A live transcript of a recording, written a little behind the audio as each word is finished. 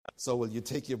So will you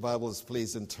take your Bibles,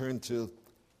 please, and turn to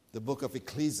the book of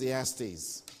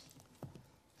Ecclesiastes.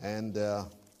 And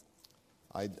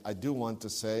I do want to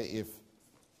say,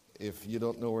 if you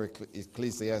don't know where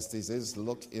Ecclesiastes is,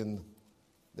 look in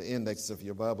the index of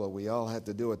your Bible. We all had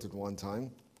to do it at one time.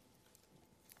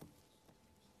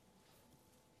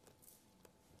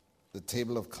 The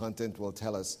table of content will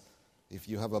tell us, if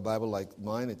you have a Bible like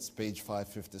mine, it's page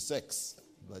 556.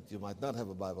 But you might not have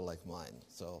a Bible like mine,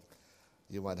 so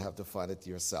you might have to find it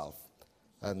yourself.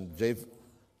 And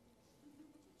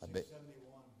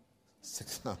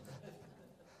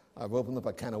I've opened up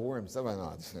a can of worms, have I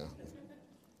not? Yeah.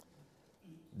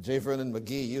 J. Vernon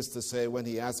McGee used to say, when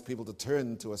he asked people to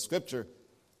turn to a scripture,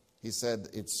 he said,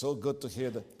 it's so good to hear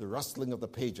the rustling of the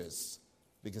pages,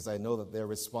 because I know that they're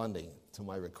responding to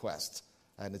my request.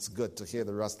 And it's good to hear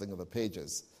the rustling of the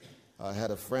pages. I had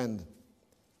a friend,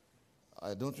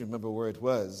 I don't remember where it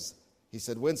was. He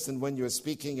said, Winston, when you're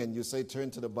speaking and you say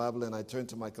turn to the Bible and I turn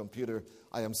to my computer,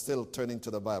 I am still turning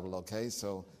to the Bible, okay?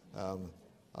 So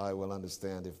I will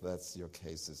understand if that's your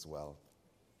case as well.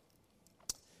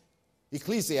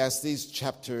 Ecclesiastes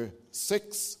chapter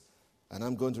 6, and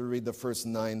I'm going to read the first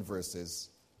 9 verses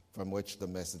from which the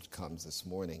message comes this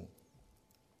morning.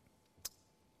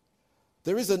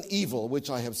 There is an evil which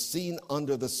I have seen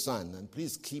under the sun, and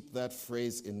please keep that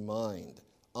phrase in mind,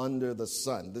 under the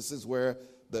sun. This is where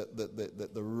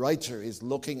the writer is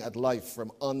looking at life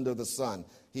from under the sun.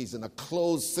 He's in a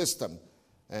closed system,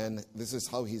 and this is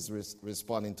how he's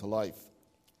responding to life.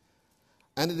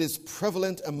 And it is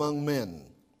prevalent among men,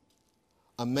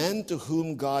 a man to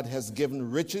whom God has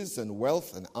given riches and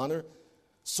wealth and honor,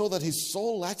 so that his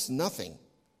soul lacks nothing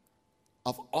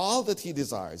of all that he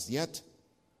desires, yet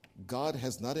God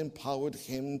has not empowered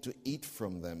him to eat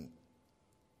from them,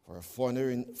 for a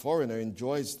foreigner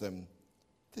enjoys them.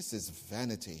 This is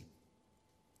vanity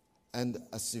and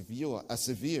a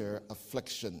severe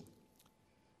affliction.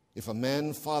 If a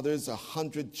man fathers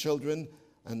 100 children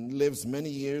and lives many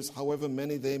years, however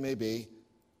many they may be,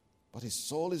 but his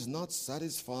soul is not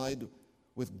satisfied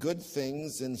with good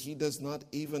things, and he does not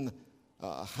even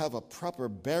have a proper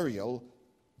burial,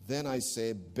 then I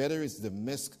say, better is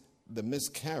the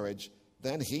miscarriage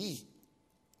than he.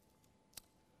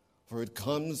 For it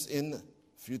comes in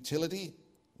futility,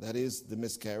 that is the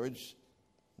miscarriage,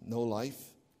 no life,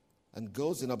 and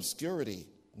goes in obscurity,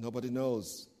 nobody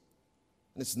knows.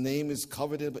 And its name is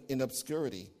covered in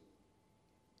obscurity.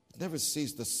 It never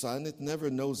sees the sun, it never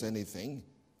knows anything.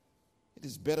 It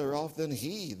is better off than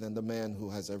the man who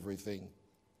has everything.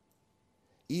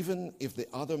 Even if the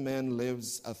other man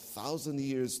lives 1,000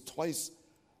 years twice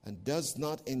and does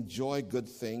not enjoy good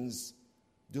things,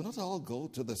 do not all go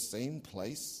to the same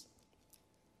place?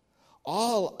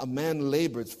 All a man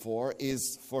labors for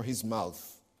is for his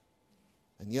mouth,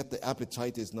 and yet the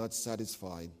appetite is not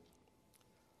satisfied.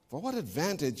 For what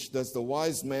advantage does the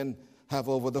wise man have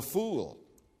over the fool?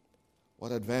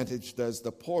 What advantage does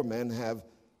the poor man have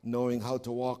knowing how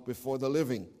to walk before the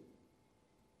living?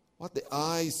 What the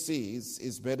eye sees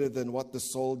is better than what the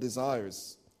soul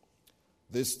desires.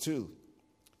 This too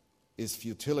is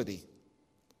futility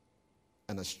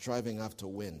and a striving after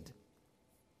wind.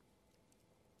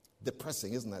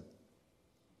 Depressing, isn't it?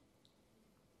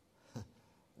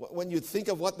 When you think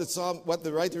of what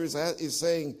the writer is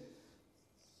saying,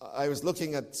 I was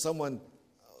looking at someone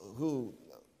who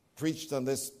preached on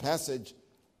this passage,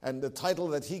 and the title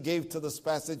that he gave to this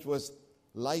passage was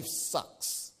 "Life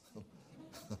Sucks."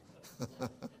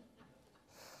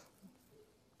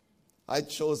 I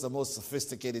chose the most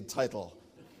sophisticated title,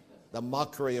 "The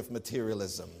Mockery of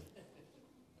Materialism."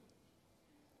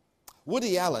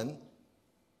 Woody Allen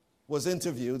was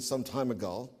interviewed some time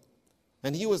ago,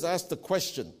 and he was asked the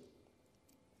question,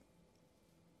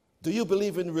 do you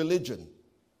believe in religion?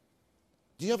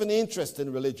 Do you have an interest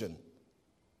in religion?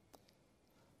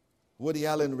 Woody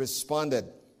Allen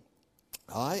responded,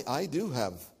 I do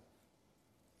have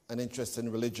an interest in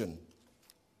religion.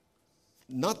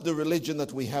 Not the religion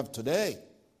that we have today,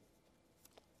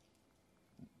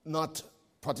 not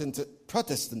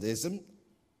Protestantism,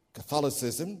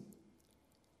 Catholicism.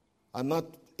 I'm not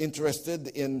interested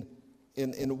in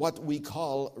what we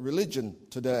call religion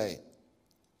today.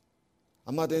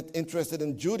 I'm not interested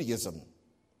in Judaism,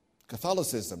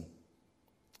 Catholicism.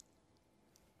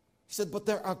 He said, but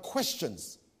there are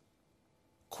questions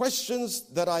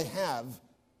that I have.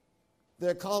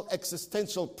 They're called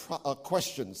existential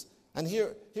questions. And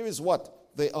here is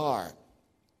what they are.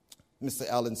 Mr.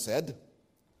 Allen said,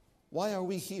 why are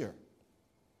we here?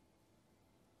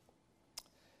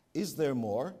 Is there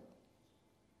more?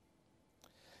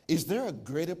 Is there a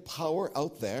greater power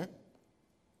out there?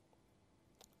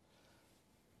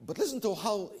 But listen to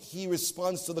how he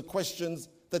responds to the questions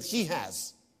that he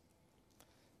has.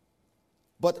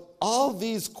 But all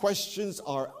these questions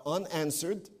are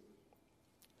unanswered.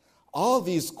 All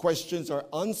these questions are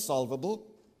unsolvable.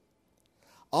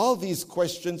 All these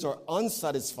questions are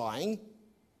unsatisfying.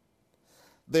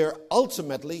 They're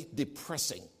ultimately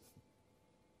depressing.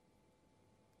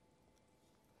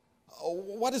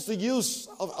 What is the use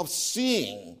of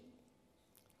seeing,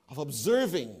 of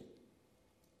observing,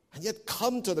 and yet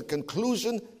come to the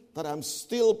conclusion that I'm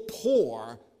still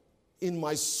poor in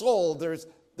my soul? There's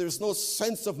no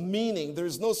sense of meaning. There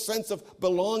is no sense of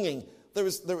belonging. There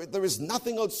is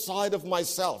nothing outside of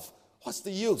myself. What's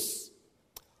the use?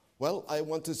 Well, I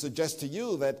want to suggest to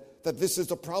you that this is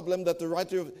the problem that the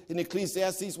writer in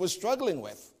Ecclesiastes was struggling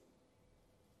with.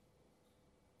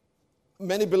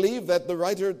 Many believe that the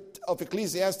writer of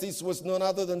Ecclesiastes was none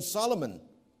other than Solomon,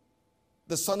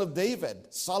 the son of David.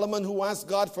 Solomon, who asked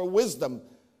God for wisdom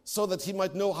so that he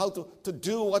might know how to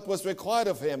do what was required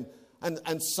of him.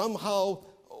 And somehow,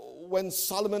 when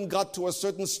Solomon got to a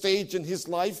certain stage in his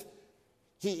life,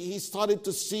 he started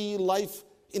to see life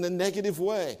in a negative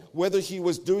way. Whether he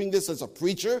was doing this as a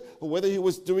preacher, or whether he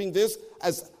was doing this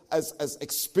as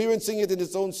experiencing it in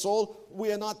his own soul,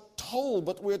 we are not told,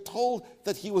 but we're told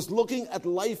that he was looking at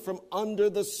life from under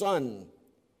the sun.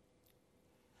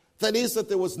 That is, that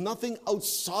there was nothing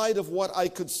outside of what I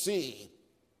could see.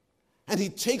 And he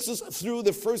takes us through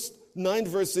the first 9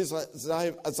 verses, as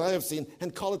I have seen,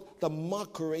 and call it the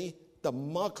mockery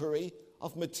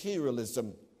of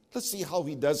materialism. Let's see how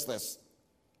he does this.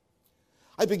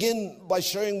 I begin by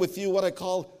sharing with you what I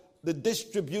call the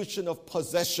distribution of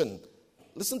possession.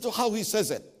 Listen to how he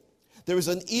says it. There is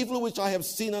an evil which I have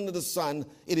seen under the sun.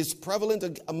 It is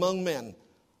prevalent among men.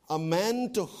 A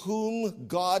man to whom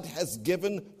God has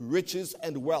given riches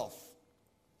and wealth.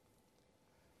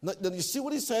 Now, you see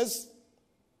what he says?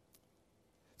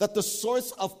 That the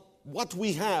source of what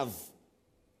we have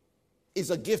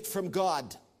is a gift from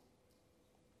God.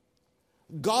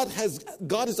 God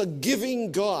is a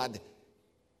giving God.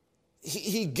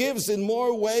 He gives in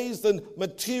more ways than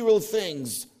material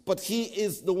things, but he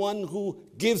is the one who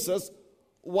gives us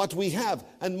what we have.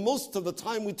 And most of the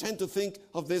time we tend to think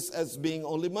of this as being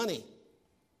only money.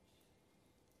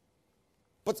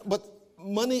 But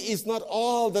money is not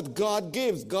all that God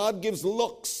gives. God gives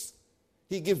looks.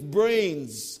 He gives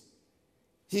brains.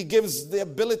 He gives the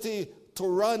ability to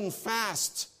run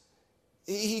fast.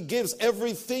 He gives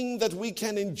everything that we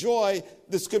can enjoy.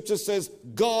 The scripture says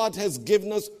God has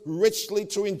given us richly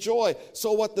to enjoy.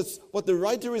 So what the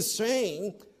writer is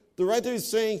saying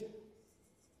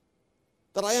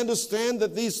that I understand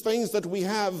that these things that we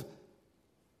have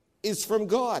is from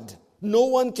God. No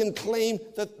one can claim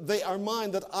that they are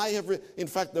mine, that I have. In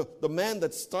fact, the man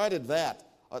that started that,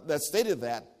 that stated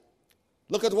that,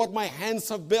 look at what my hands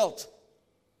have built.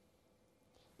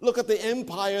 Look at the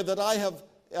empire that I have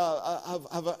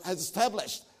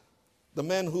established. The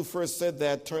man who first said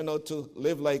that turned out to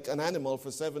live like an animal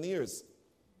for 7 years.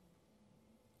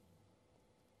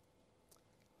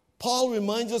 Paul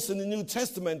reminds us in the New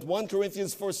Testament, 1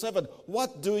 Corinthians 4:7,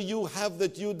 what do you have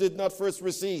that you did not first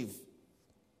receive?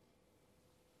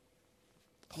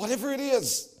 Whatever it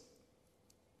is.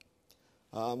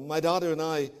 My daughter and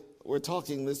I were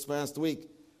talking this past week.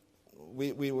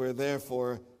 We were there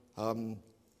for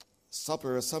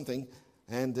supper or something,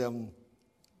 and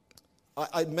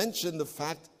I mentioned the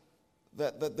fact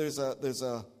that there's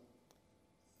a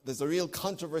real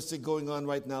controversy going on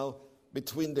right now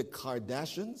between the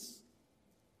Kardashians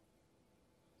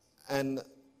and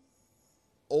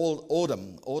old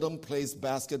Odom. Odom plays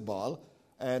basketball,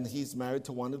 and he's married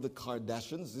to one of the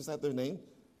Kardashians. Is that their name?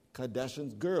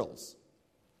 Kardashian's girls.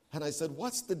 And I said,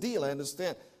 what's the deal? I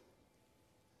understand.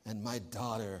 And my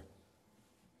daughter,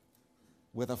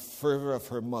 with a fervor of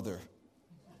her mother,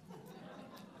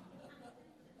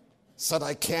 said,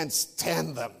 I can't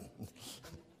stand them.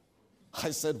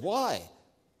 I said, why?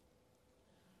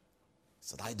 He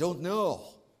said, I don't know,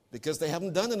 because they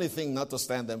haven't done anything not to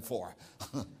stand them for.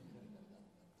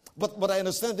 But I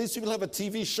understand these people have a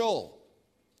TV show.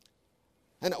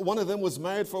 And one of them was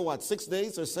married for 6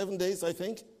 days or 7 days, I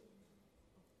think.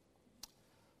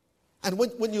 And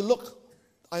when you look,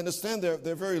 I understand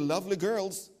they're very lovely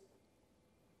girls.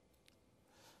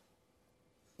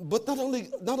 But not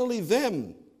only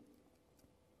them.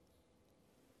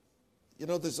 You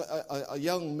know, there's a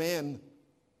young man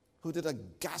who did a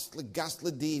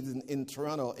ghastly deed in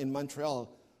Toronto, in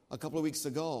Montreal, a couple of weeks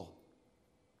ago.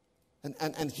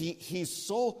 And he's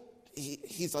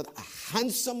a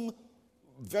handsome,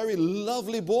 very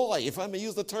lovely boy, if I may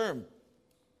use the term.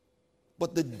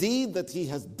 But the deed that he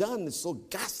has done is so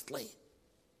ghastly.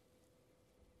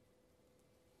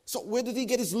 So where did he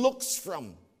get his looks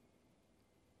from?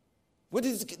 Where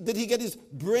did he get his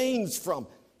brains from?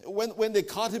 When they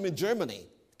caught him in Germany,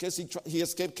 because he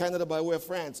escaped Canada by way of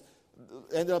France,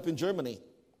 ended up in Germany.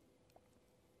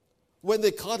 When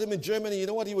they caught him in Germany, you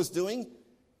know what he was doing?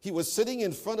 He was sitting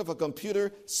in front of a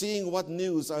computer seeing what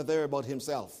news are there about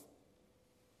himself.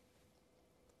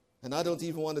 And I don't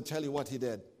even want to tell you what he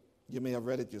did. You may have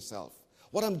read it yourself.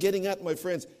 What I'm getting at, my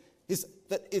friends, is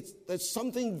that there's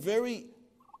something very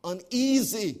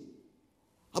uneasy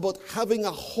about having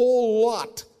a whole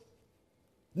lot,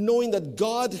 knowing that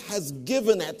God has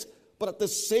given it, but at the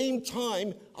same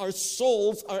time, our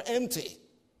souls are empty.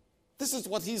 This is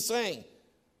what he's saying.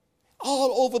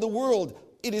 All over the world,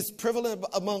 it is prevalent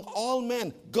among all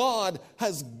men. God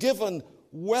has given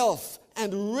wealth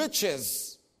and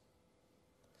riches.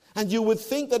 And you would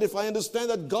think that if I understand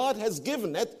that God has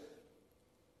given it,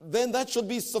 then that should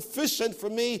be sufficient for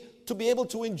me to be able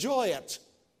to enjoy it.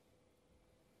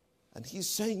 And he's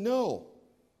saying, no.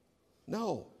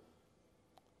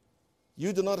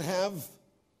 You do not have,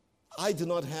 I do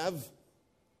not have.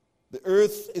 The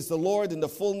earth is the Lord and the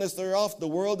fullness thereof, the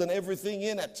world and everything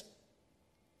in it.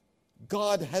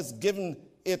 God has given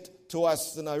it to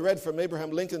us. And I read from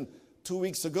Abraham Lincoln 2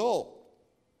 weeks ago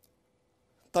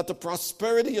that the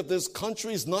prosperity of this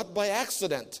country is not by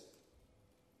accident.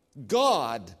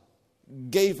 God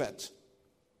gave it.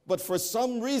 But for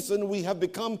some reason, we have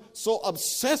become so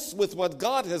obsessed with what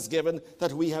God has given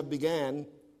that we have began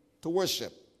to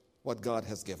worship what God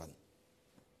has given.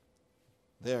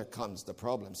 There comes the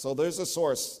problem. So there's a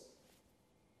source.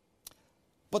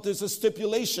 But there's a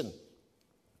stipulation.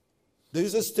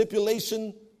 There's a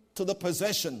stipulation to the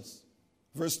possessions.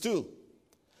 Verse 2.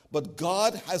 But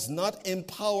God has not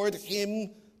empowered him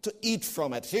to eat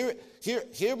from it.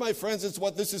 Here, my friends, is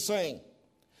what this is saying.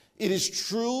 It is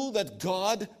true that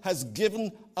God has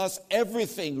given us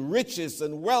everything, riches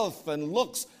and wealth and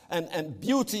looks and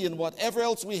beauty and whatever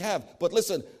else we have. But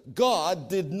listen, God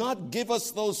did not give us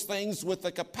those things with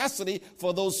the capacity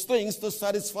for those things to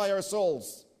satisfy our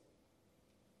souls.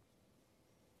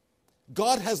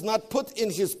 God has not put in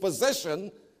his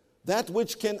possession that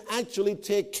which can actually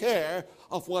take care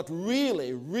of what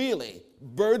really, really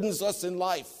burdens us in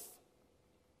life.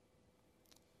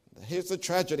 Here's the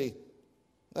tragedy.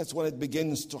 That's when it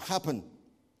begins to happen.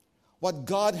 What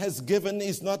God has given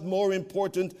is not more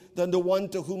important than the one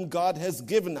to whom God has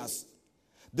given us.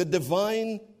 The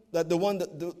one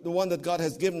that God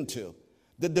has given to.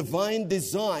 The divine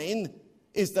design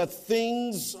is that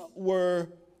things were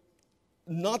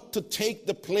not to take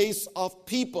the place of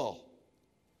people.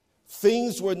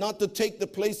 Things were not to take the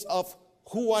place of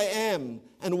who I am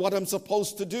and what I'm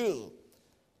supposed to do.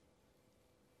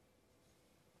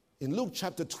 In Luke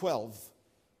chapter 12,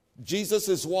 Jesus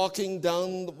is walking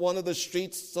down one of the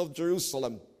streets of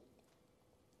Jerusalem.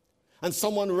 And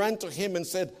someone ran to him and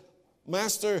said,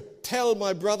 Master, tell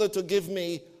my brother to give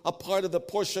me a part of the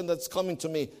portion that's coming to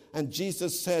me. And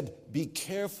Jesus said, be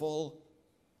careful.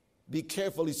 Be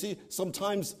careful. You see,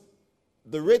 sometimes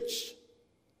the rich,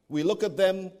 we look at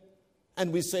them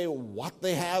and we say what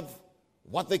they have,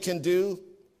 what they can do.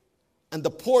 And the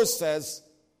poor says,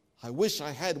 I wish I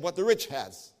had what the rich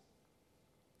has.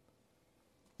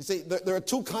 You see, there are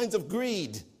two kinds of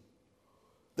greed.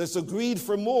 There's a greed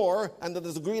for more, and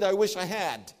there's a greed I wish I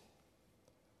had.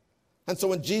 And so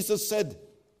when Jesus said,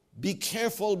 be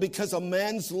careful because a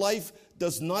man's life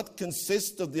does not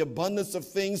consist of the abundance of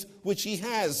things which he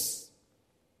has.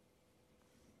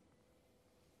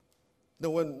 You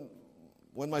know,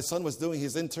 when my son was doing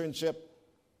his internship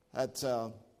at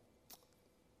the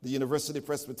University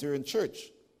Presbyterian Church,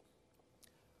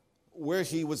 where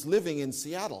he was living in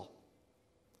Seattle,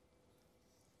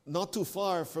 not too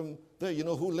far from there, you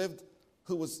know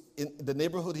who was in the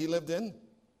neighborhood he lived in?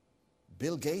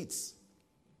 Bill Gates.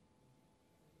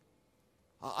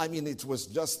 I mean, it was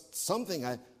just something.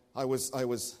 I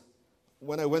was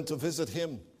when I went to visit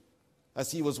him,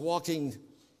 as he was walking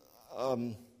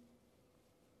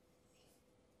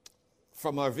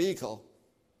from our vehicle,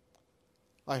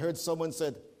 I heard someone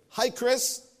said, "Hi,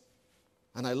 Chris,"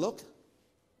 and I look,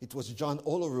 it was John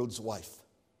Olerud's wife.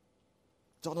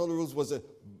 John Olerud was a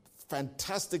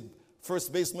fantastic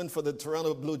first baseman for the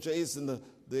Toronto Blue Jays and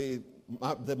the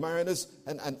Mariners,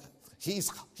 and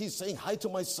he's saying hi to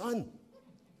my son.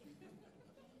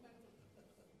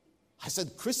 I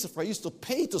said, Christopher, I used to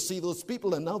pay to see those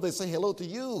people, and now they say hello to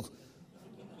you.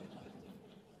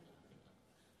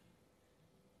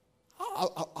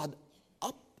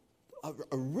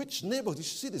 A rich neighborhood. You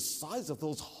should see the size of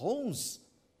those homes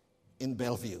in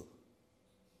Bellevue.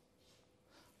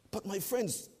 But my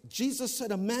friends, Jesus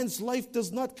said a man's life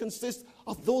does not consist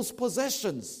of those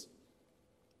possessions.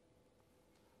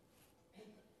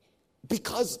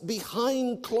 Because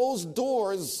behind closed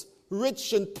doors,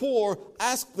 rich and poor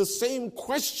ask the same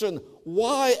question.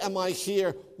 Why am I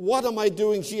here? What am I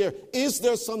doing here? Is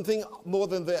there something more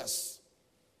than this?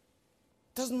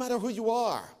 Doesn't matter who you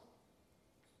are.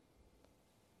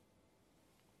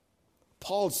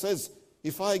 Paul says,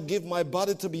 if I give my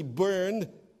body to be burned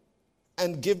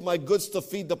and give my goods to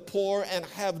feed the poor and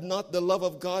have not the love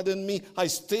of God in me, I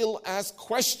still ask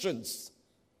questions.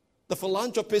 The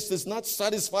philanthropist is not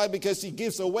satisfied because he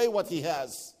gives away what he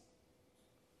has.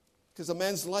 Because a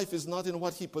man's life is not in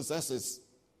what he possesses.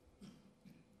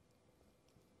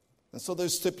 And so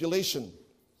there's stipulation.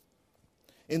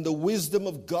 In the wisdom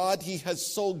of God, he has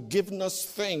so given us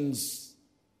things,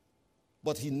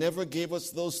 but he never gave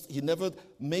us those, he never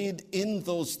made in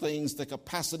those things the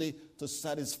capacity to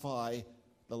satisfy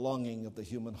the longing of the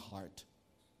human heart.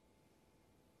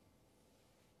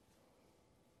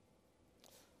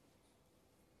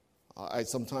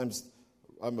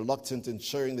 I'm reluctant in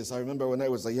sharing this. I remember when I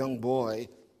was a young boy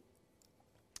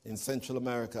in Central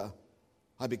America,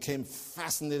 I became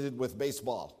fascinated with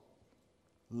baseball.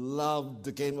 Loved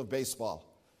the game of baseball.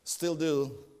 Still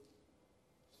do.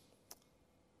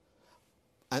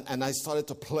 And I started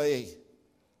to play.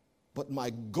 But my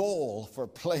goal for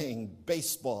playing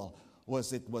baseball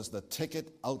was it was the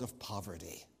ticket out of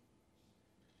poverty.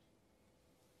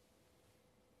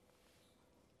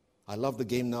 I love the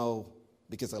game now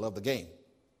because I love the game.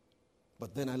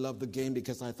 But then I love the game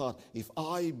because I thought, if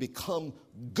I become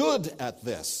good at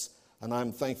this, and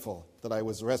I'm thankful that I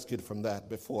was rescued from that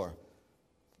before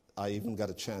I even got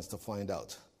a chance to find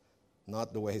out.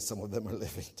 Not the way some of them are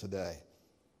living today.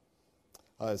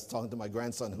 I was talking to my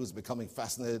grandson who's becoming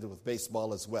fascinated with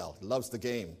baseball as well. He loves the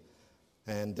game.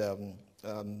 And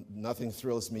nothing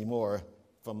thrills me more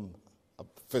from a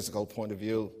physical point of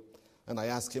view. And I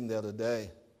asked him the other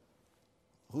day,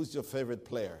 who's your favorite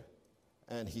player?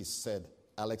 And he said,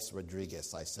 Alex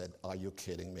Rodriguez. I said, are you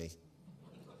kidding me?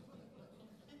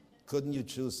 Couldn't you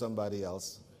choose somebody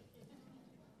else?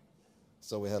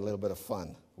 So we had a little bit of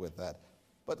fun with that.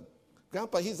 But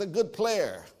Grandpa, he's a good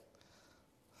player.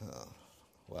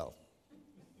 Well,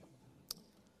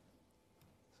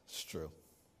 it's true.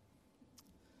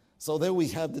 So there we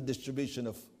have the distribution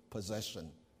of possession.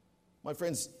 My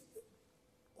friends,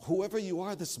 whoever you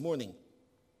are this morning,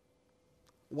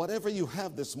 whatever you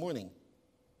have this morning,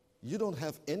 you don't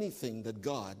have anything that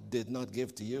God did not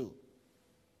give to you.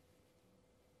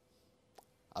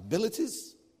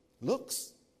 Abilities,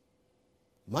 looks,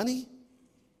 money,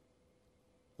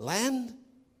 land,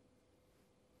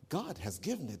 God has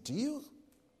given it to you.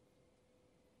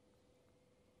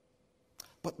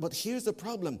 But here's the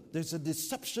problem. There's a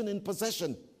deception in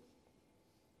possession.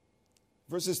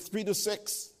 Verses 3 to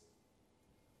 6.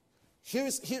 Here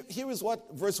is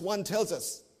what verse 1 tells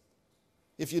us.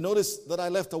 If you notice that I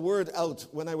left a word out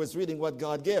when I was reading what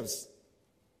God gives.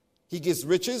 He gives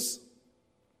riches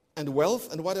and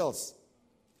wealth and what else?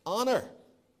 Honor.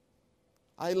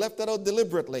 I left that out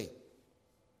deliberately.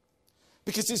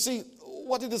 Because you see,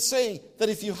 what it is saying, that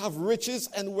if you have riches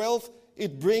and wealth,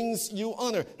 it brings you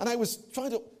honor. And I was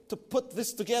trying to put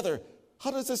this together. How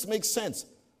does this make sense?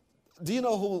 Do you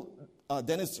know who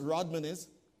Dennis Rodman is?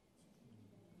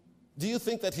 Do you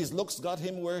think that his looks got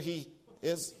him where he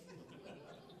is?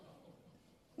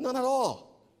 None at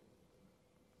all.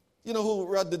 You know who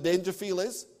Rodney Dangerfield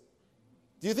is?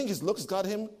 Do you think his looks got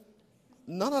him?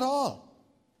 None at all.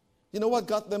 You know what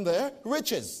got them there?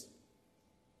 Riches.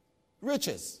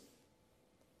 Riches.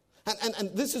 And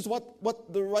this is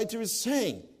what the writer is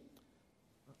saying.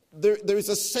 There is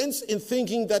a sense in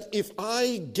thinking that if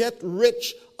I get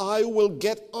rich, I will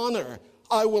get honor.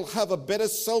 I will have a better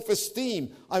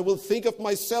self-esteem. I will think of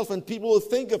myself and people will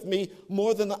think of me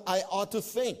more than I ought to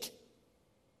think.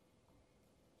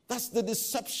 That's the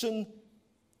deception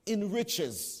in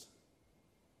riches.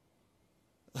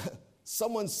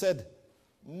 Someone said,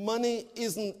 money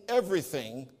isn't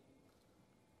everything,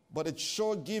 but it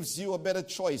sure gives you a better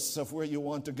choice of where you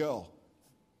want to go.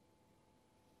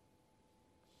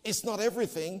 It's not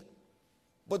everything,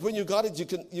 but when you got it,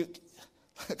 you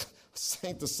I was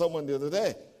saying to someone the other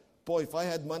day, boy, if I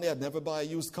had money, I'd never buy a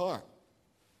used car.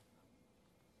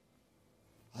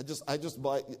 I just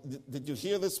buy. Did you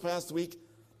hear this past week?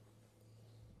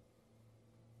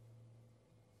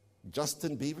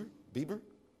 Justin Bieber?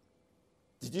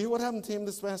 Did you hear what happened to him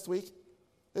this past week?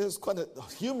 It was quite a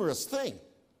humorous thing.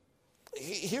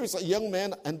 Here's a young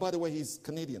man, and by the way, he's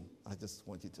Canadian. I just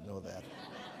want you to know that.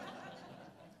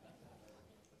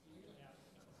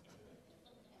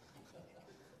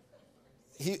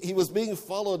 he was being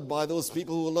followed by those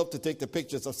people who love to take the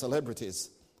pictures of celebrities.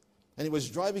 And he was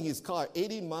driving his car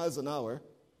 80 miles an hour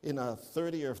in a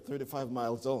 30 or 35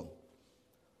 mile zone.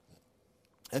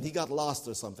 And he got lost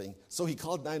or something. So he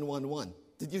called 911.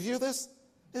 Did you hear this?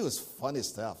 It was funny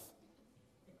stuff.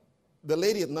 The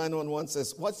lady at 911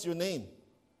 says, "What's your name?"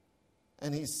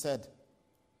 And he said,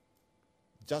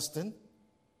 "Justin."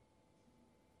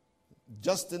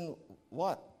 "Justin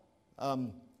what?"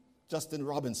 "Justin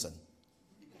Robinson."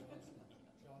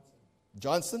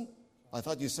 Johnson? I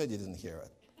thought you said you didn't hear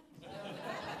it.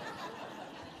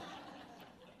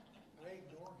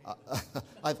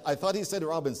 I thought he said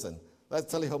Robinson. That's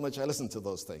telling you how much I listen to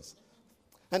those things.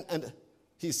 And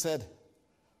he said,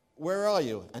 "Where are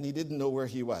you?" And he didn't know where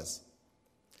he was.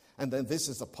 And then this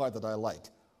is the part that I like.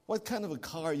 "What kind of a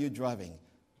car are you driving?"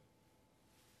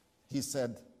 He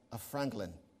said, "A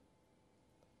Franklin."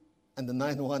 And the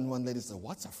 911 lady said,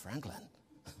 "What's a Franklin?"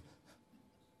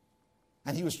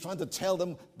 And he was trying to tell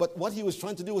them, but what he was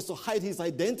trying to do was to hide his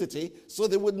identity so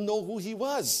they wouldn't know who he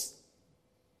was.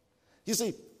 You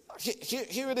see,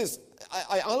 here it is.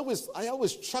 I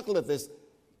always chuckle at this.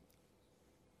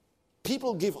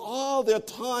 People give all their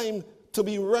time to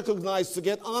be recognized, to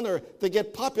get honor, to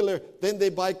get popular. Then they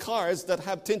buy cars that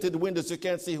have tinted windows. You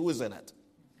can't see who is in it.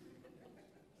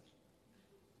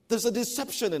 There's a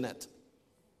deception in it.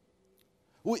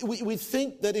 We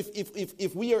think that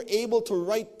if we are able to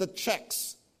write the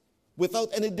checks without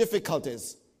any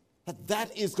difficulties,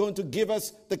 that is going to give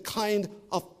us the kind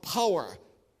of power,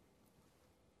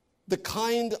 the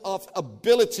kind of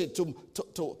ability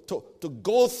to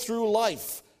go through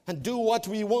life and do what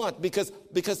we want, because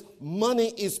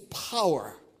money is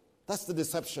power. That's the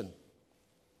deception.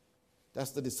 That's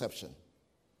the deception.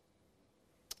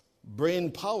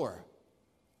 Brain power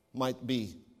might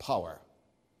be power.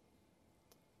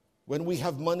 When we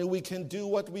have money, we can do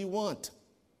what we want.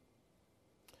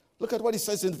 Look at what he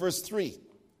says in verse 3.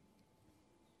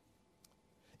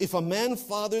 "If a man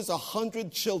fathers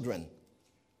 100 children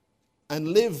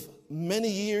and live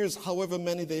many years, however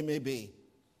many they may be."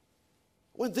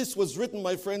 When this was written,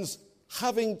 my friends,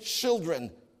 having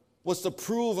children was to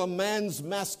prove a man's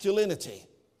masculinity.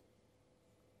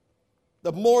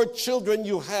 The more children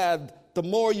you had, the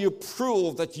more you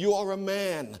prove that you are a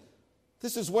man.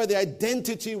 This is where the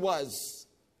identity was.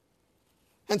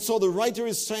 And so the writer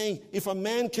is saying, if a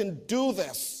man can do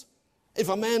this, if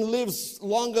a man lives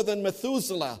longer than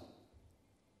Methuselah,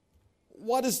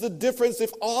 what is the difference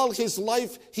if all his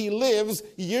life he lives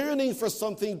yearning for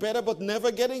something better but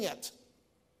never getting it?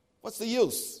 What's the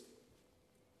use?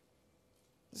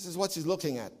 This is what she's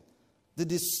looking at. The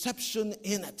deception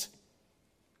in it.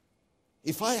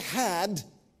 If I had,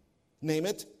 name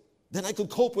it, then I could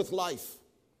cope with life.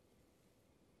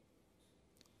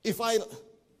 And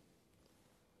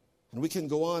we can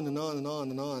go on and on and on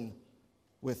and on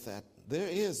with that. There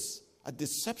is a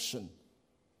deception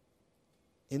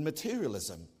in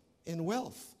materialism, in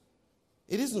wealth.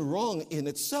 It isn't wrong in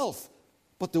itself,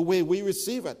 but the way we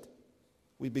receive it,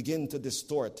 we begin to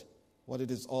distort what it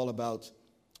is all about.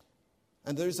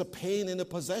 And there is a pain in the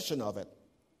possession of it.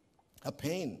 A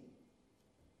pain.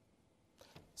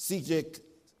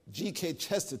 G.K.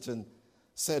 Chesterton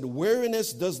said,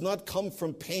 "Weariness does not come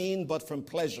from pain, but from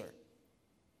pleasure."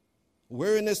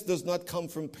 Weariness does not come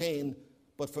from pain,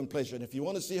 but from pleasure. And if you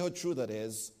want to see how true that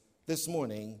is, this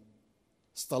morning,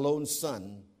 Stallone's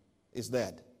son is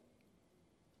dead.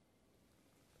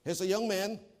 Here's a young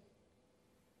man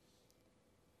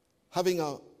having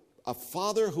a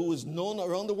father who is known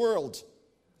around the world.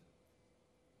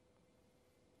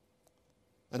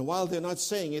 And while they're not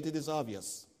saying it, it is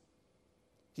obvious.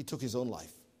 He took his own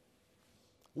life.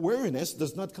 Weariness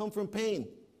does not come from pain.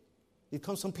 It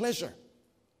comes from pleasure.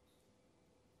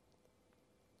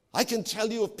 I can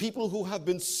tell you of people who have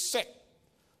been sick.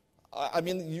 I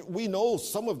mean, we know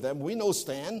some of them. We know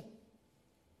Stan.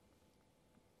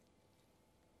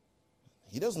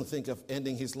 He doesn't think of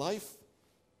ending his life.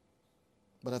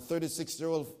 But a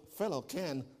 36-year-old fellow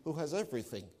can, who has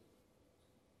everything.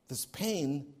 This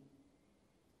pain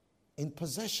in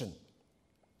possession.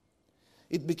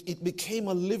 It became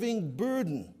a living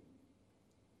burden.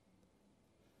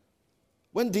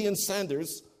 When Deion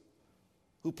Sanders,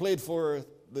 who played for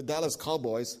the Dallas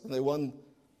Cowboys, and they won,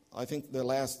 I think, their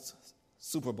last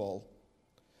Super Bowl,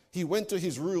 he went to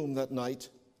his room that night,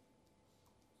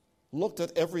 looked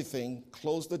at everything,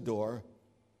 closed the door,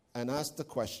 and asked the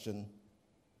question,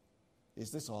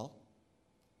 "Is this all?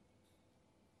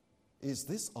 Is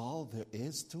this all there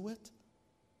is to it?"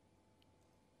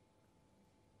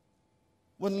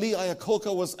 When Lee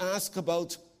Iacocca was asked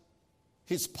about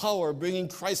his power bringing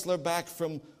Chrysler back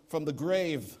from the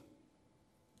grave,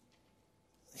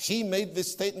 he made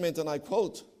this statement, and I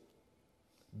quote,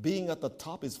 "Being at the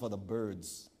top is for the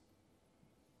birds."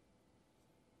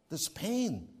 There's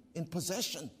pain in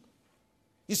possession.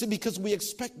 You see, because we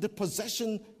expect the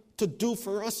possession to do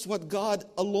for us what God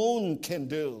alone can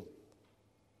do.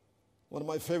 One of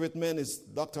my favorite men is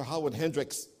Dr. Howard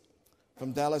Hendricks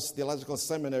from Dallas Theological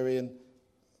Seminary, and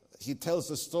he tells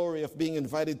the story of being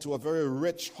invited to a very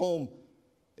rich home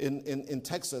in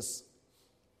Texas.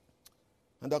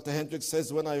 And Dr. Hendricks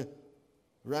says, when I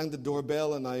rang the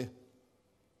doorbell and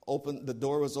the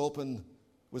door was open,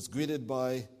 was greeted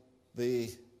by the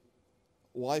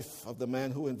wife of the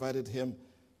man who invited him.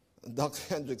 And Dr.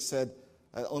 Hendricks said,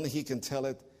 only he can tell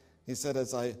it, he said,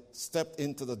 as I stepped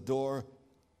into the door,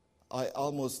 I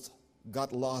almost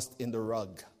got lost in the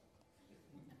rug.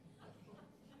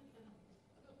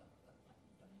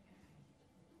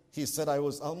 He said, I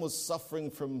was almost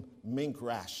suffering from mink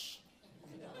rash.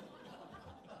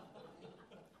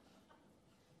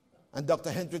 And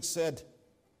Dr. Hendricks said,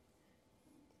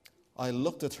 I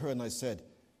looked at her and I said,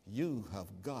 you have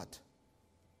got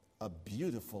a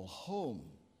beautiful home.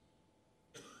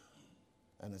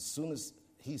 And as soon as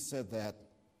he said that,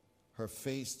 her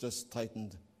face just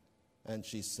tightened and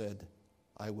she said,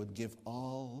 I would give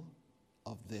all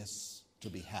of this to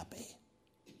be happy.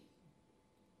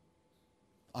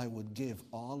 I would give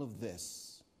all of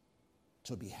this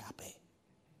to be happy.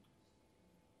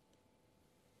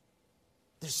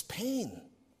 There's pain.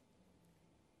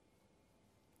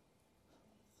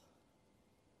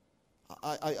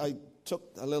 I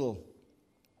took a little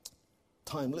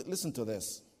time. Listen to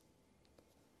this.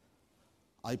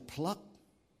 I plucked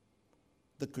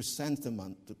the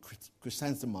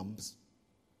chrysanthemums.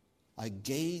 I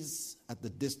gaze at the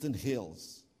distant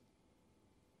hills.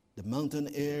 The mountain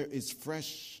air is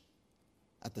fresh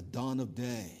at the dawn of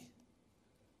day.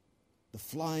 The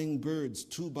flying birds,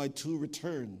 2 by 2,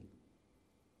 return.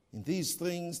 In these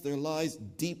things there lies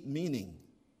deep meaning.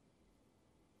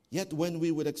 Yet when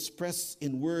we would express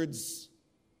in words,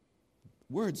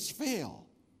 words fail.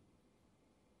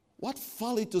 What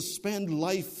folly to spend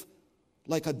life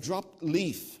like a dropped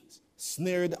leaf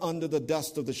snared under the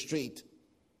dust of the street.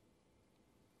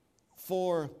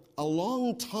 For a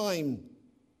long time,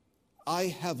 I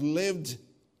have lived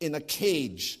in a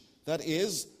cage. That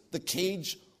is, the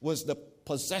cage was the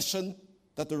possession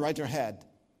that the writer had.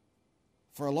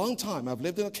 For a long time, I've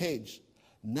lived in a cage.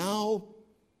 Now,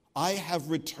 I have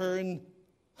returned,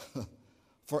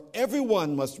 for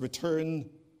everyone must return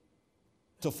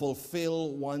to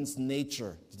fulfill one's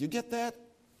nature. Did you get that?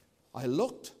 I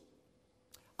looked,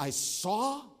 I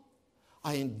saw,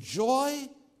 I enjoy,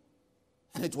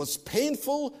 and it was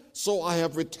painful, so I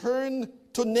have returned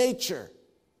to nature,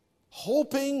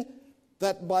 hoping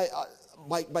that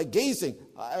by gazing,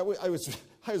 I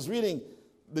was reading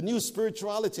the New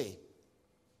Spirituality,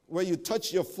 where you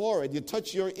touch your forehead, you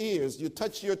touch your ears, you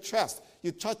touch your chest,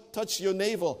 you touch your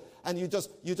navel, and you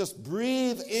just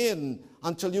breathe in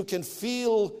until you can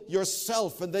feel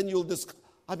yourself, and then you'll just,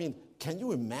 can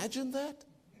you imagine that?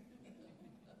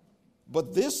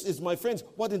 But this is, my friends,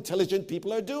 what intelligent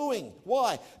people are doing.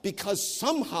 Why? Because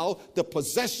somehow the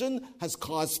possession has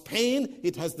caused pain,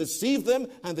 it has deceived them,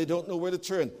 and they don't know where to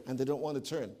turn, and they don't want to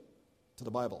turn to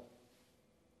the Bible.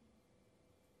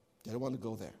 They don't want to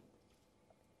go there.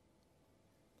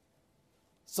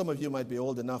 Some of you might be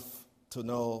old enough to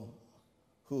know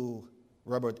who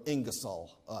Robert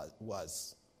Ingersoll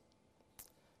was.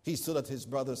 He stood at his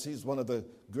brother's, he's one of the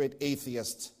great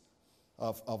atheists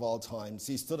of all times.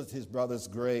 He stood at his brother's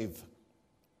grave.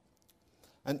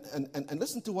 And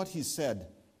listen to what he said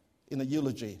in a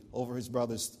eulogy over his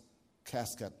brother's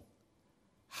casket.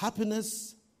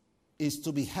 Happiness is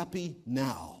to be happy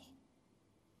now.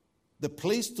 The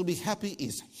place to be happy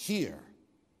is here.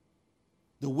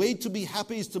 The way to be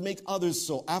happy is to make others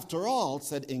so. After all,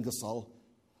 said Ingersoll,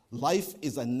 life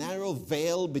is a narrow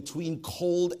veil between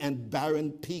cold and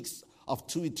barren peaks of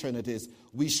 2 eternities.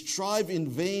 We strive in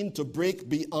vain to break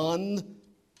beyond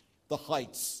the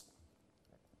heights.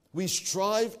 We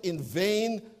strive in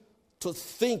vain to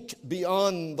think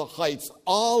beyond the heights.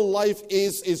 All life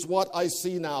is what I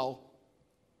see now.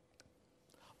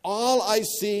 All I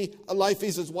see life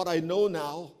is what I know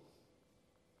now.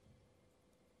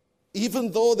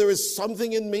 Even though there is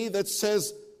something in me that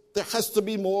says there has to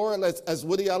be more, as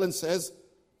Woody Allen says,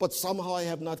 but somehow I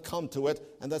have not come to it,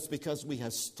 and that's because we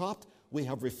have stopped. We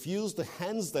have refused the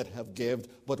hands that have given,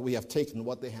 but we have taken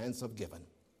what the hands have given.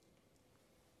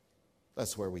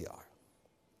 That's where we are.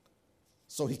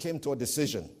 So he came to a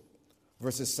decision,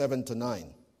 verses 7 to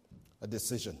 9, a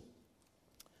decision.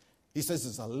 He says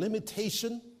there's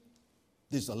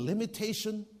a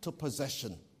limitation to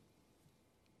possession.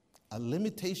 a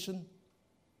limitation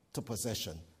to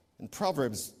possession. In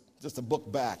Proverbs, just a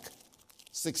book back,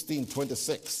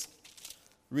 16:26,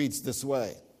 reads this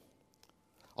way: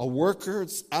 a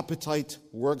worker's appetite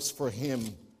works for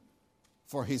him,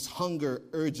 for his hunger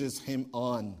urges him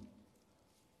on.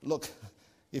 Look,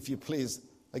 if you please,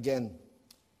 again,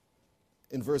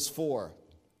 in verse 4.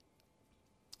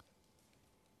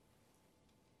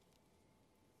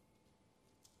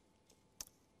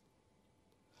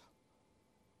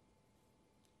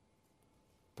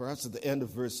 Perhaps at the end of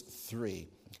verse 3.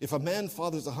 If a man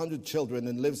fathers 100 children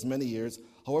and lives many years,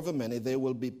 however many, they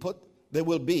will be,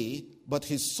 but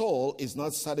his soul is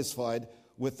not satisfied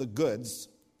with the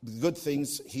good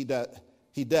things he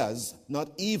does, not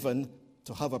even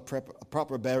to have a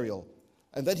proper burial.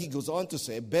 And then he goes on to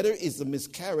say, better is the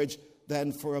miscarriage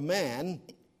than for a man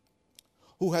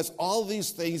who has all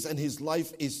these things and his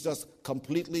life is just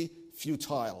completely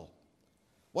futile.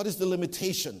 What is the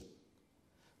limitation?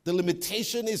 The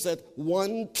limitation is that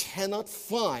one cannot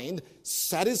find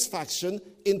satisfaction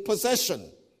in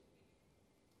possession.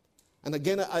 And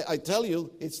again, I tell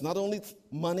you, it's not only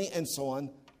money and so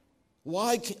on.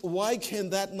 Why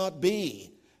can that not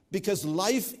be? Because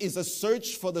life is a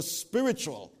search for the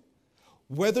spiritual.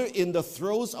 Whether in the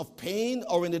throes of pain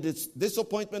or in the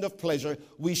disappointment of pleasure,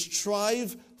 we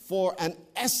strive for an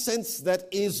essence that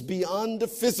is beyond the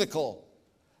physical.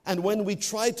 And when we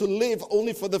try to live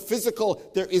only for the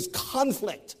physical, there is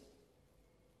conflict.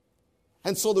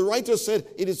 And so the writer said,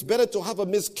 it is better to have a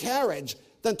miscarriage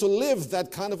than to live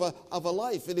that kind of a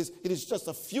life. It is just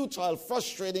a futile,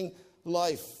 frustrating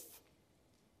life.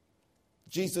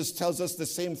 Jesus tells us the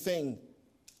same thing.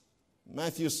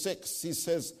 Matthew 6, he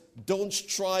says, don't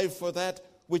strive for that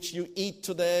which you eat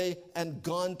today and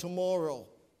gone tomorrow.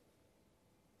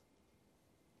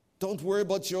 Don't worry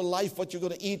about your life, what you're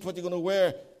going to eat, what you're going to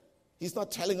wear. He's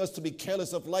not telling us to be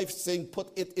careless of life, saying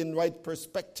put it in right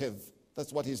perspective.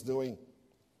 That's what he's doing.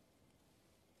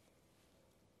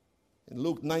 In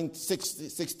Luke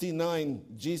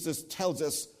 9:69, Jesus tells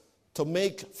us to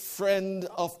make friend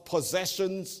of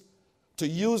possessions, to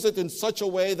use it in such a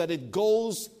way that it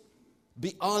goes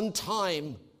beyond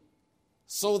time,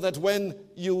 so that when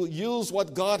you use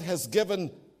what God has given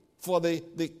for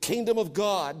the kingdom of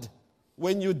God,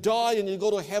 when you die and you go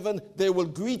to heaven, they will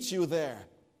greet you there.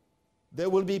 There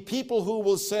will be people who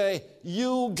will say,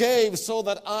 you gave so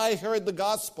that I heard the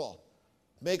gospel.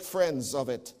 Make friends of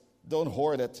it. Don't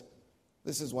hoard it.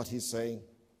 This is what he's saying.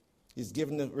 He's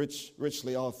given the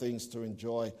richly all things to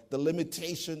enjoy. The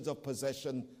limitations of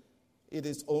possession, it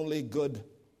is only good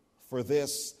for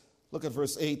this. Look at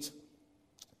verse 8.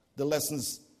 The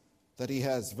lessons that he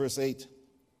has. Verse 8.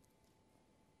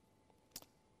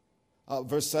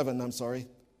 Verse 7, I'm sorry.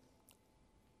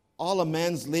 All a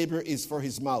man's labor is for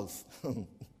his mouth,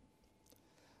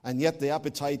 and yet the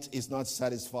appetite is not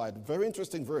satisfied. Very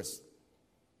interesting verse.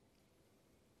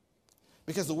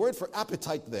 Because the word for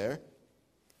appetite there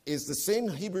is the same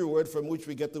Hebrew word from which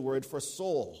we get the word for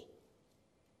soul.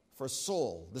 For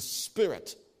soul, the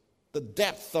spirit, the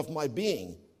depth of my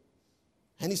being.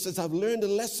 And he says, I've learned a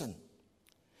lesson.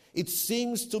 It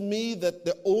seems to me that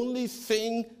the only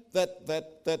thing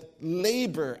that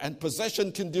labor and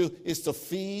possession can do is to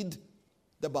feed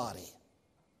the body.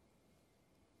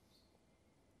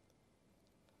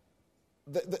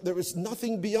 There is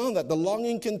nothing beyond that. The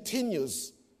longing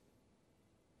continues.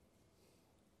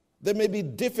 There may be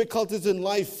difficulties in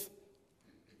life,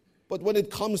 but when it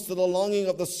comes to the longing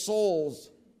of the souls,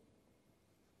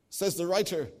 says the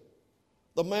writer,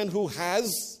 the man who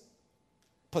has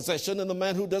possession and the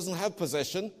man who doesn't have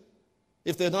possession,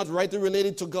 if they're not rightly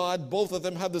related to God, both of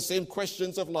them have the same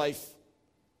questions of life.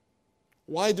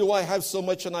 Why do I have so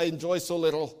much and I enjoy so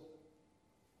little?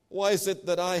 Why is it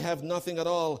that I have nothing at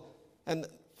all and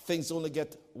things only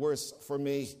get worse for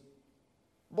me?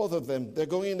 Both of them, they're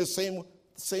going in the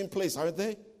same place, aren't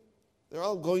they? They're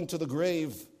all going to the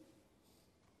grave.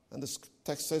 And the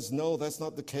text says, no, that's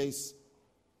not the case.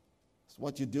 It's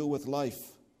what you do with life,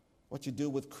 what you do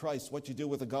with Christ, what you do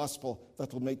with the gospel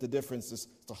that will make the difference as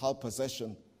to how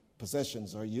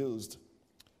possessions are used.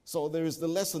 So there is the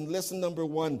lesson. Lesson number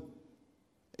one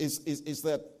is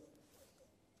that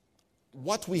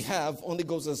what we have only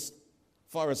goes as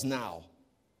far as now.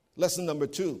 Lesson number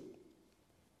two,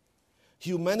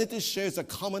 humanity shares a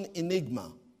common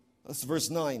enigma. That's verse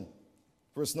 9.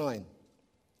 Verse 9.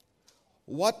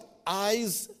 What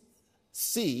eyes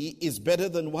see is better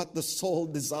than what the soul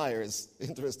desires.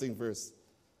 Interesting verse.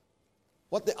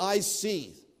 What the eyes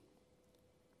see.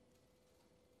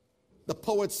 The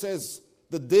poet says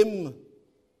the dim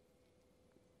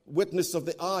witness of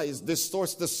the eyes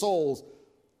distorts the soul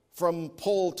from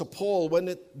pole to pole when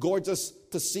it gorgeous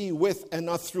to see with and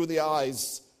not through the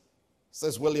eyes,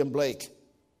 says William Blake.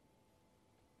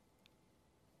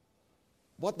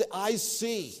 What the eyes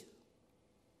see.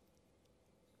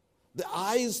 The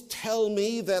eyes tell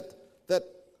me that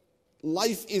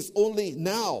life is only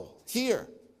now, here.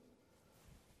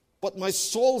 But my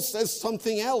soul says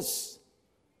something else.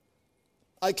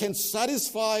 I can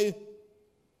satisfy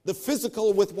the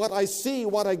physical with what I see,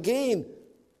 what I gain,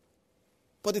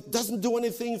 but it doesn't do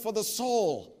anything for the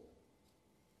soul.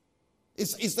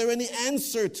 Is there any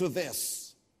answer to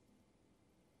this?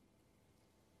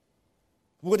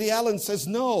 Woody Allen says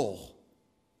no.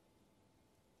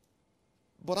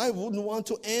 But I wouldn't want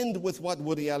to end with what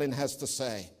Woody Allen has to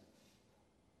say.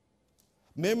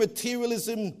 Mere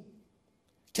materialism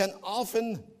can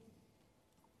often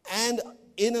and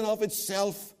in and of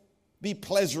itself be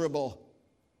pleasurable.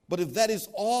 But if that is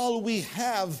all we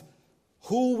have,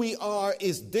 who we are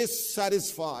is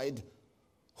dissatisfied.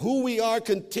 Who we are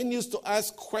continues to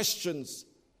ask questions.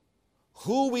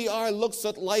 Who we are looks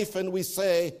at life and we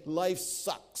say, life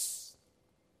sucks.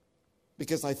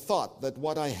 Because I thought that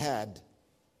what I had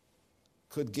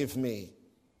could give me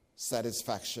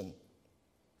satisfaction.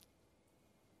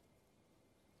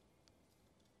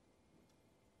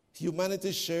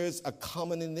 Humanity shares a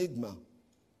common enigma.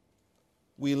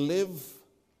 We live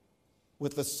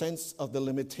with the sense of the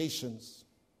limitations,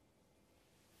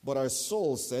 but our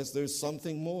soul says there's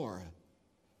something more.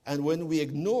 And when we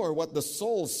ignore what the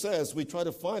soul says, we try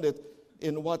to find it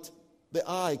in what the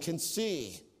eye can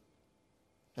see.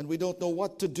 And we don't know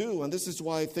what to do. And this is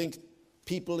why I think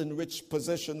people in rich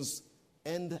possessions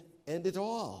end it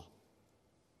all.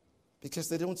 Because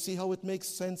they don't see how it makes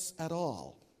sense at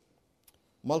all.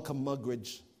 Malcolm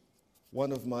Muggeridge,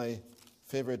 one of my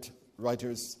favorite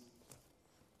writers,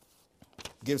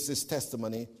 gives this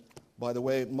testimony. By the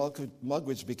way,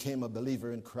 Muggeridge became a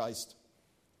believer in Christ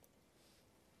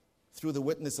through the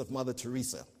witness of Mother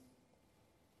Teresa.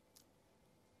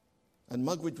 And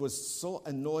Muggeridge was so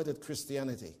annoyed at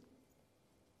Christianity.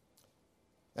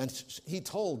 And he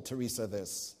told Teresa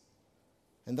this.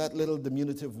 And that little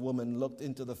diminutive woman looked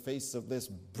into the face of this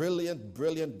brilliant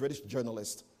British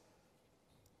journalist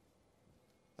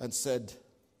and said,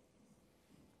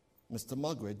 Mr.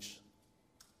 Muggeridge,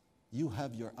 you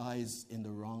have your eyes in the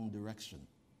wrong direction.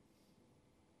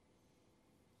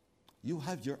 You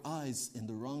have your eyes in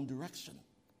the wrong direction.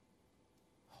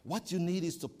 What you need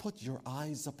is to put your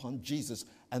eyes upon Jesus.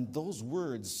 And those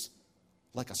words,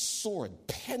 like a sword,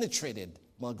 penetrated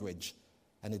Muggeridge.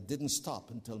 And it didn't stop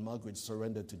until Muggeridge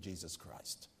surrendered to Jesus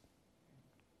Christ.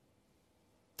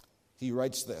 He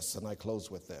writes this, and I close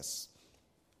with this.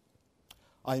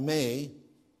 I may,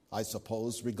 I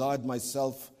suppose, regard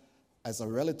myself as a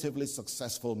relatively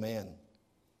successful man.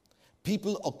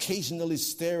 People occasionally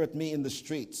stare at me in the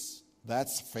streets.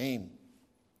 That's fame.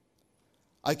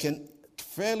 I can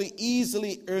fairly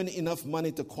easily earn enough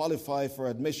money to qualify for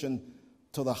admission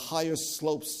to the higher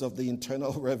slopes of the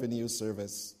Internal Revenue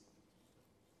Service.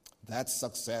 That's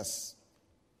success.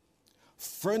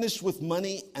 Furnished with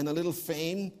money and a little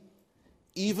fame,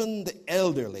 even the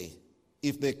elderly,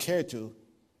 if they care to,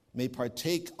 may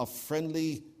partake of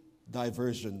friendly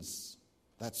diversions.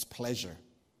 That's pleasure.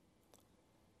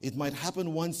 It might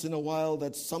happen once in a while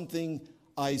that something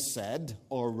I said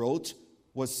or wrote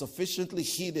was sufficiently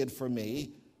heated for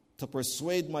me to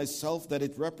persuade myself that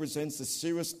it represents a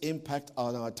serious impact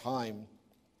on our time.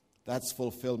 That's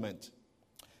fulfillment.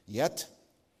 Yet,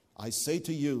 I say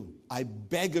to you, I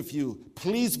beg of you,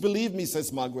 please believe me,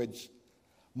 says Muggeridge,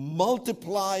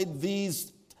 multiply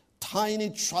these tiny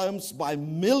triumphs by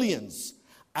millions,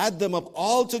 add them up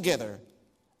all together,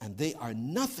 and they are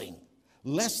nothing,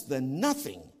 less than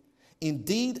nothing.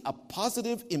 Indeed, a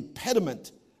positive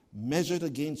impediment measured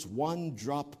against one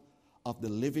drop of the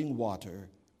living water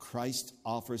Christ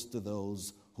offers to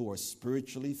those who are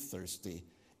spiritually thirsty,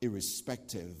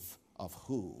 irrespective of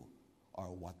who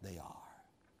or what they are.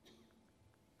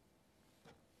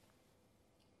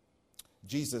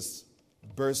 Jesus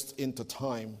burst into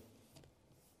time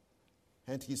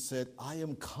and he said, I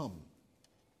am come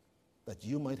that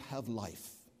you might have life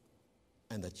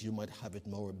and that you might have it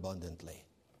more abundantly.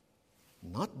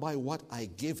 Not by what I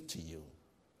give to you,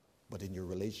 but in your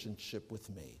relationship with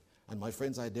me. And my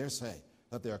friends, I dare say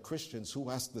that there are Christians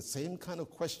who ask the same kind of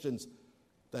questions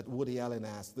that Woody Allen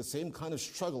asked, the same kind of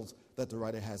struggles that the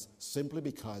writer has, simply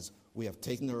because we have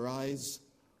taken our eyes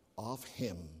off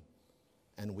him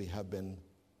and we have been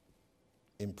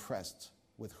impressed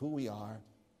with who we are,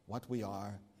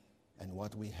 and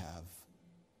what we have.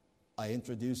 I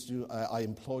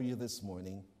implore you this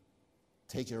morning,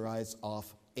 take your eyes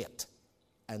off it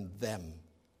and them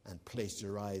and place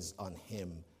your eyes on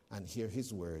him and hear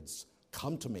his words.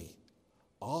 Come to me,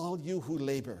 all you who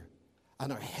labor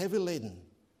and are heavy laden,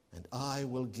 and I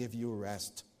will give you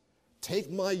rest.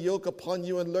 Take my yoke upon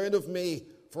you and learn of me,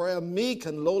 for I am meek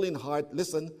and lowly in heart.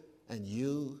 Listen, and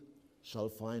you shall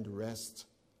find rest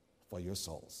for your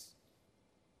souls.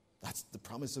 That's the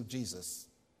promise of Jesus.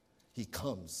 He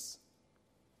comes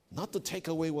not to take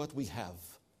away what we have,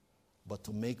 but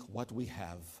to make what we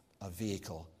have a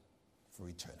vehicle for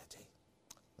eternity.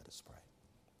 Let us pray.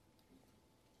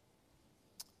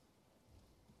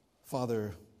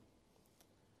 Father,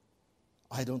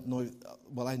 I don't know,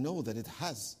 well, I know that it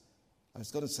has. I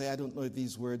was going to say, I don't know if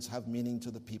these words have meaning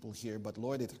to the people here, but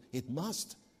Lord, it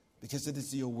must, because it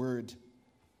is your word.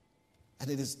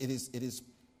 And it is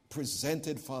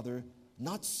presented, Father,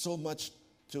 not so much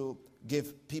to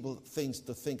give people things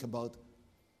to think about,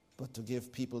 but to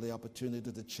give people the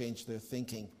opportunity to change their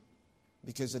thinking.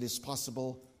 Because it is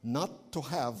possible not to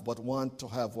have, but want to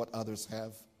have what others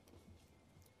have.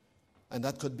 And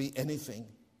that could be anything.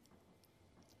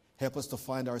 Help us to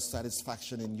find our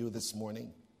satisfaction in you this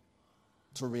morning.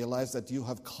 To realize that you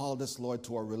have called us, Lord,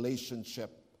 to a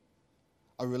relationship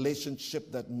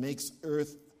that makes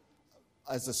earth,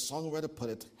 as the songwriter put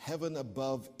it, heaven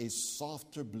above is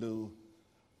softer blue,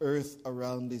 earth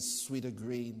around is sweeter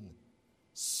green.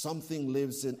 Something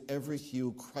lives in every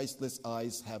hue Christless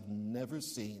eyes have never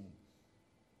seen.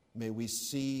 May we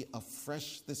see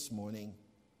afresh this morning,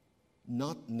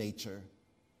 not nature,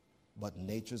 but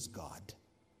nature's God.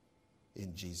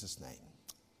 In Jesus' name,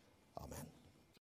 amen.